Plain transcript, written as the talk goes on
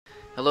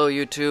Hello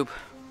YouTube.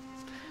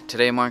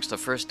 Today marks the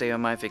first day of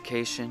my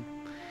vacation,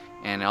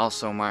 and it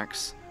also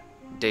marks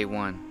day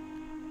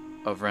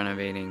one of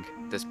renovating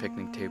this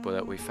picnic table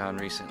that we found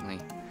recently.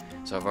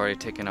 So I've already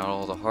taken out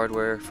all the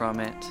hardware from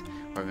it.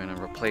 We're going to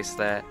replace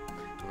that.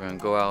 We're going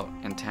to go out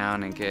in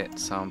town and get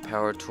some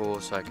power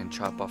tools so I can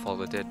chop off all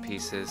the dead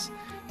pieces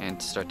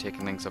and start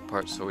taking things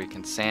apart so we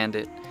can sand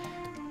it,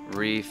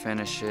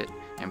 refinish it,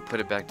 and put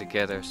it back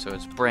together so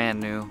it's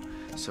brand new,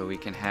 so we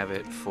can have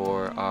it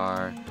for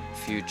our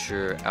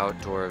future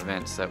outdoor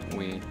events that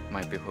we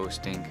might be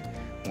hosting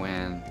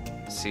when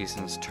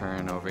seasons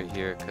turn over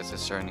here, because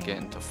it's starting to get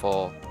into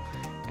fall,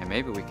 and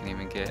maybe we can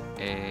even get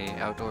a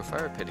outdoor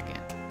fire pit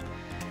again.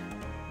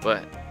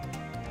 But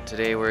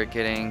today we're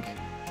getting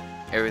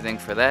everything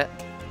for that.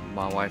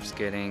 My wife's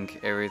getting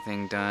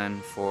everything done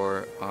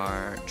for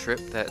our trip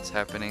that's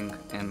happening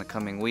in the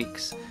coming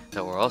weeks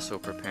that we're also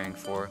preparing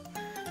for.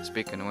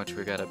 Speaking of which,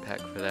 we got a pack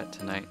for that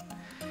tonight.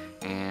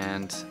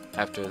 And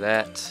after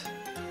that,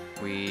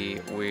 we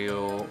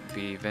will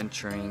be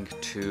venturing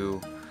to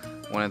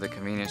one of the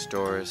convenience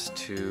stores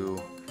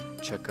to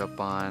check up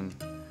on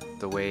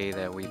the way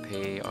that we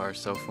pay our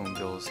cell phone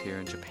bills here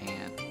in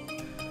Japan.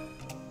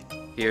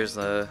 Here's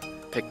the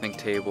picnic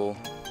table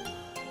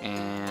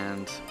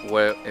and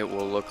what it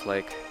will look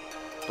like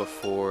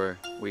before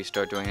we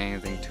start doing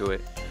anything to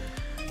it.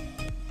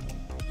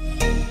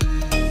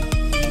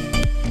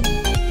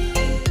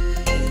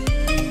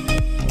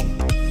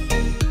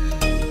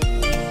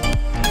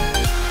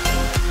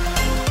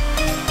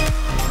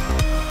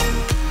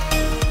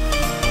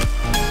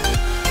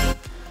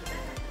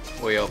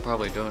 What y'all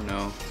probably don't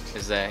know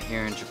is that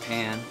here in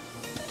Japan,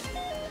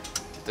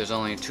 there's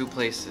only two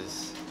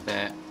places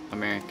that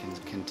Americans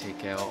can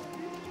take out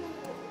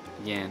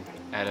yen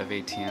out of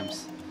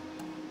ATMs.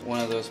 One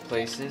of those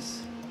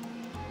places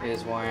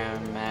is where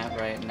I'm at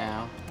right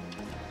now,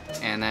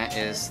 and that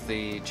is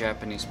the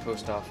Japanese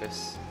post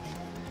office.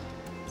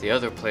 The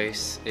other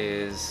place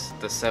is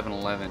the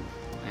 7-Eleven,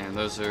 and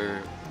those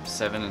are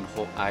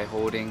 7-I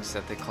holdings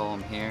that they call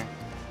them here,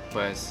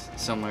 but it's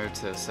similar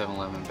to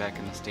 7-Eleven back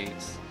in the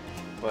States.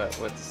 But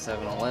with the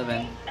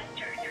 7-Eleven,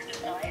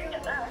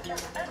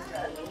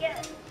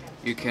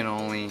 you can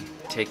only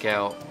take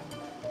out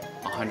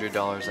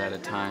 $100 at a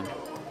time.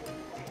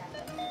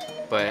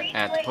 But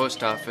at the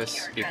post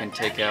office, you can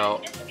take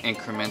out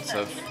increments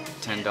of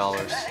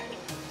 $10.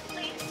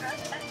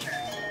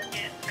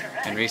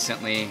 And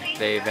recently,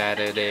 they've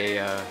added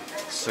a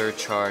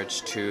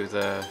surcharge to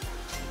the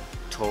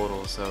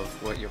totals of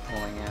what you're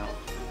pulling out.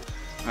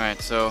 Alright,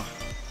 so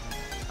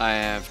I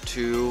have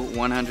two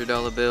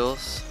 $100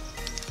 bills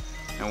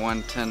and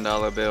one $10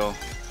 bill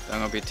that I'm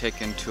going to be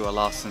taking to a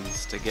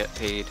Lawson's to get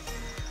paid.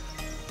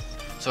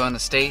 So in the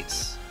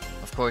States,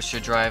 of course,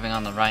 you're driving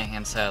on the right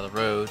hand side of the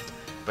road,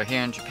 but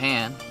here in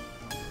Japan,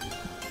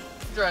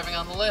 you're driving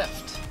on the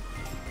left.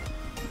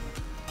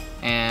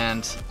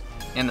 And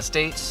in the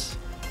States,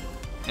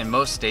 in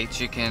most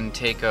states, you can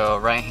take a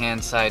right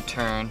hand side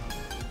turn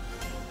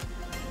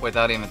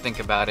without even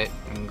thinking about it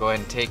and go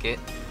ahead and take it.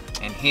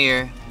 And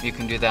here, you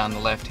can do that on the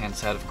left hand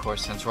side, of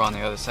course, since we're on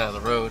the other side of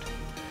the road.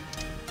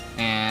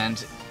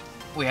 And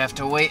we have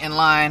to wait in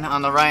line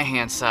on the right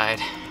hand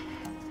side.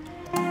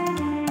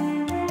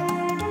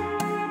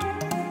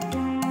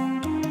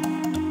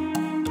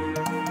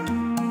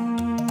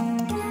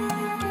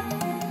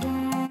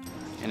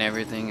 And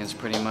everything is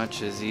pretty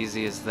much as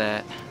easy as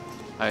that.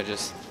 I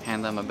just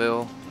hand them a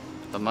bill,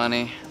 the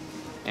money,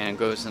 and it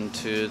goes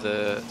into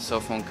the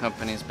cell phone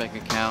company's bank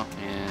account,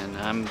 and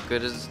I'm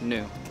good as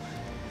new.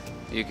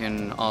 You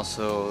can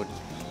also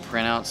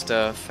print out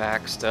stuff,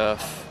 fax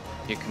stuff.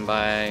 You can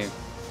buy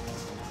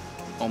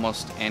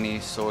almost any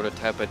sort of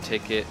type of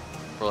ticket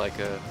for like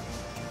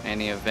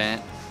any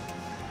event,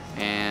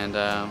 and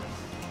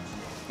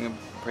you can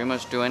pretty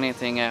much do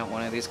anything at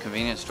one of these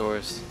convenience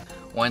stores.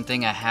 One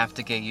thing I have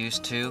to get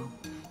used to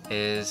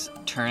is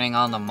turning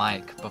on the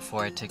mic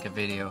before I take a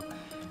video.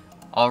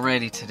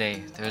 Already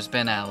today, there's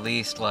been at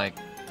least like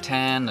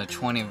 10 to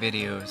 20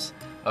 videos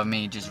of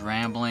me just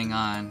rambling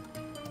on,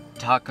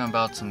 talking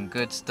about some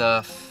good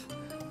stuff,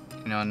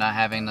 you know, not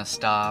having to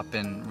stop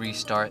and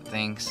restart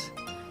things,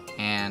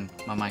 and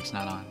my mic's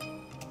not on.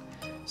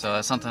 So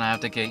that's something I have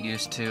to get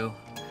used to.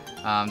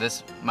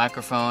 This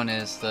microphone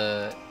is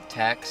the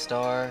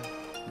Takstar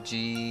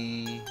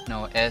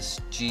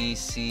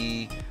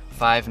SGC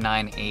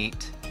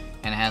 598,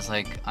 and it has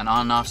like an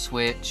on-off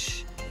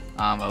switch,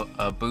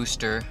 a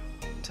booster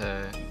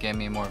to get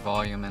me more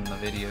volume in the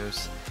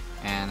videos,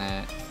 and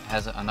it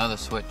has another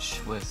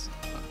switch with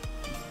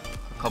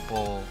a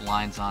couple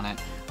lines on it.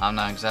 I'm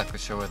not exactly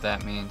sure what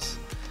that means.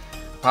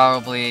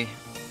 Probably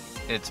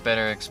it's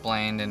better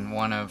explained in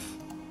one of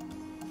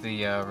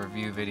the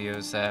review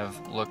videos that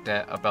I've looked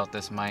at about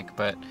this mic,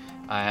 but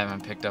I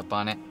haven't picked up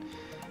on it.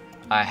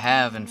 I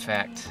have, in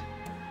fact,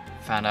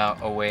 found out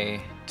a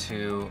way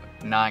to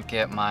not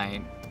get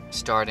my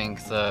starting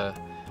the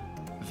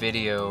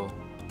video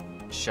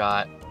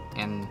shot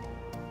in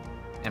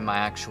my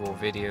actual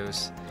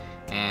videos,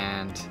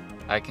 and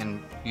I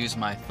can use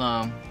my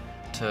thumb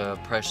to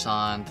press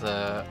on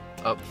the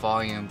up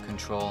volume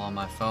control on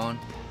my phone,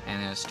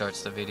 and it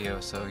starts the video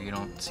so you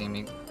don't see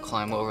me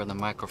climb over the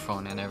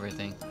microphone and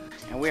everything.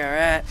 And we are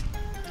at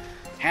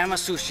Homac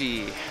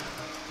Sushi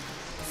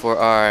for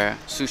our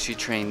sushi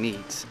train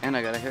needs. And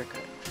I got a haircut.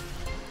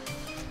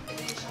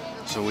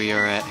 So we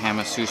are at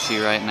Homac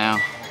Sushi right now.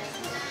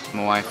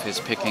 My wife is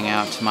picking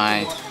out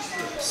my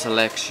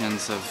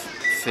selections of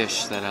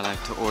fish that I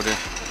like to order.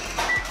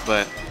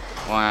 But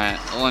we're at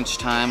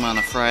lunchtime on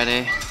a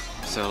Friday,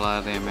 so a lot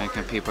of the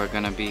American people are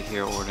gonna be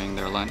here ordering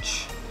their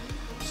lunch.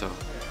 So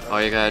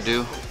all you gotta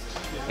do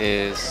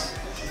is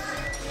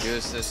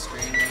use this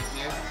screen right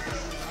here,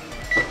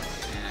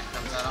 and it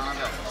comes out on a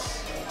belt.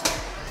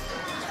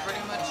 That's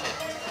pretty much it.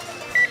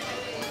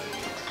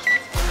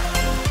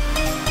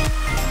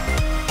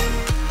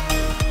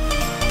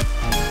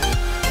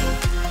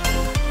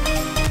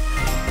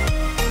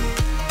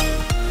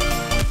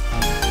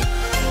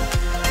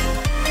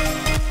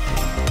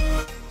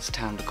 It's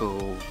time to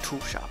go tool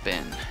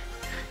shopping.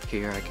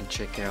 Here I can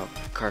check out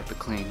carpet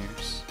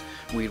cleaners,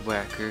 weed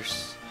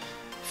whackers,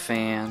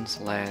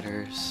 fans,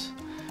 ladders,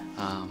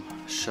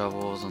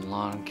 shovels and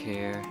lawn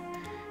care,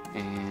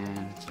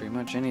 and pretty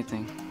much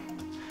anything.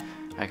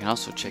 I can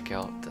also check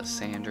out the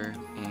sander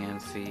and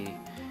the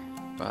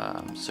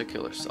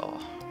circular saw.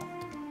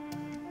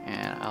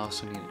 And I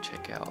also need to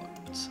check out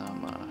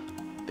some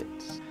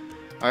bits.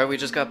 Alright, we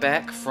just got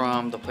back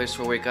from the place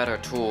where we got our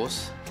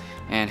tools,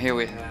 and here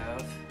we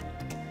have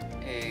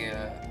a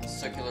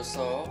circular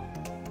saw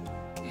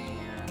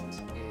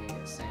and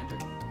a sander.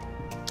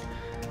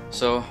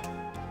 So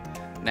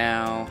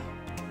now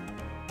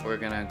we're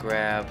gonna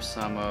grab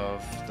some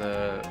of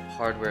the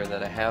hardware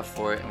that I have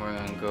for it, and we're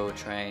gonna go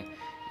try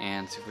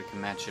and see if we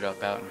can match it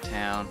up out in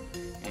town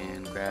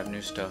and grab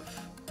new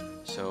stuff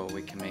so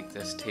we can make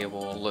this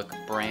table look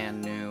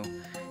brand new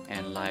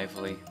and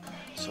lively.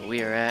 So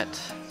we are at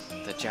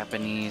the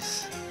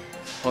Japanese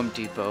Home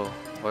Depot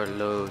or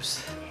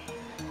Lowe's,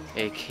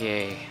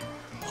 aka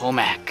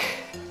Homac.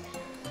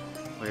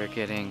 We're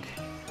getting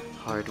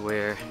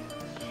hardware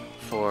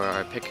for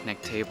our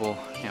picnic table,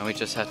 and we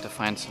just have to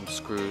find some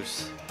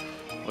screws,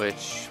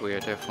 which we are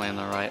definitely in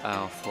the right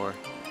aisle for.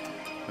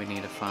 We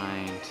need to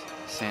find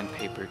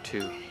sandpaper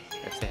too,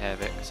 if they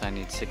have it, because I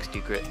need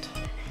 60 grit.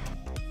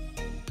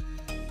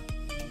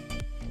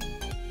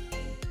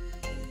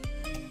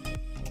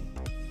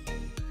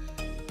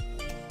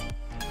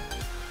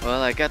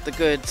 Well, I got the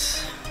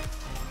goods.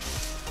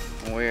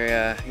 We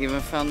even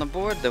found the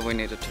board that we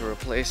needed to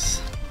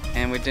replace,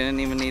 and we didn't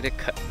even need it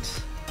cut.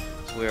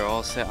 So we are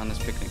all set on this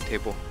picnic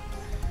table.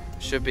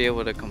 Should be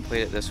able to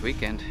complete it this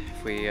weekend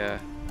if we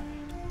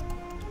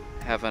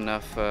have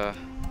enough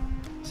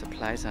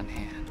supplies on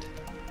hand.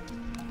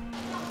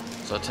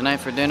 So tonight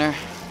for dinner,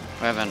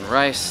 we're having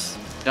rice,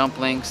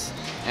 dumplings,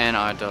 and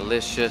our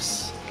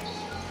delicious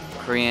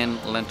Korean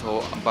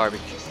lentil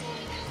barbecue.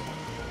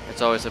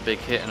 It's always a big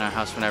hit in our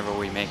house whenever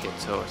we make it,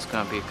 so it's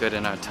gonna be good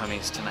in our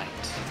tummies tonight.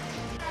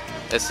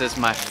 This is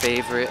my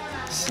favorite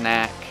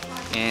snack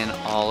in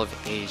all of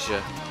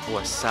Asia,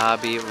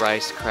 wasabi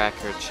rice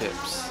cracker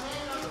chips.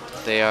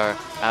 They are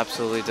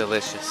absolutely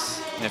delicious,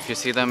 and if you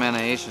see them in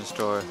an Asian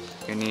store,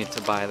 you need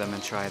to buy them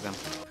and try them.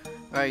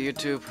 Alright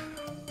YouTube,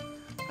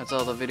 that's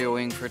all the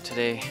videoing for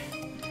today.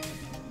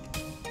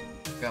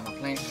 Got my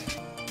plate,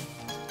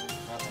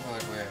 got the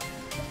hardware.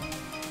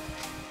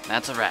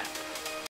 That's a wrap.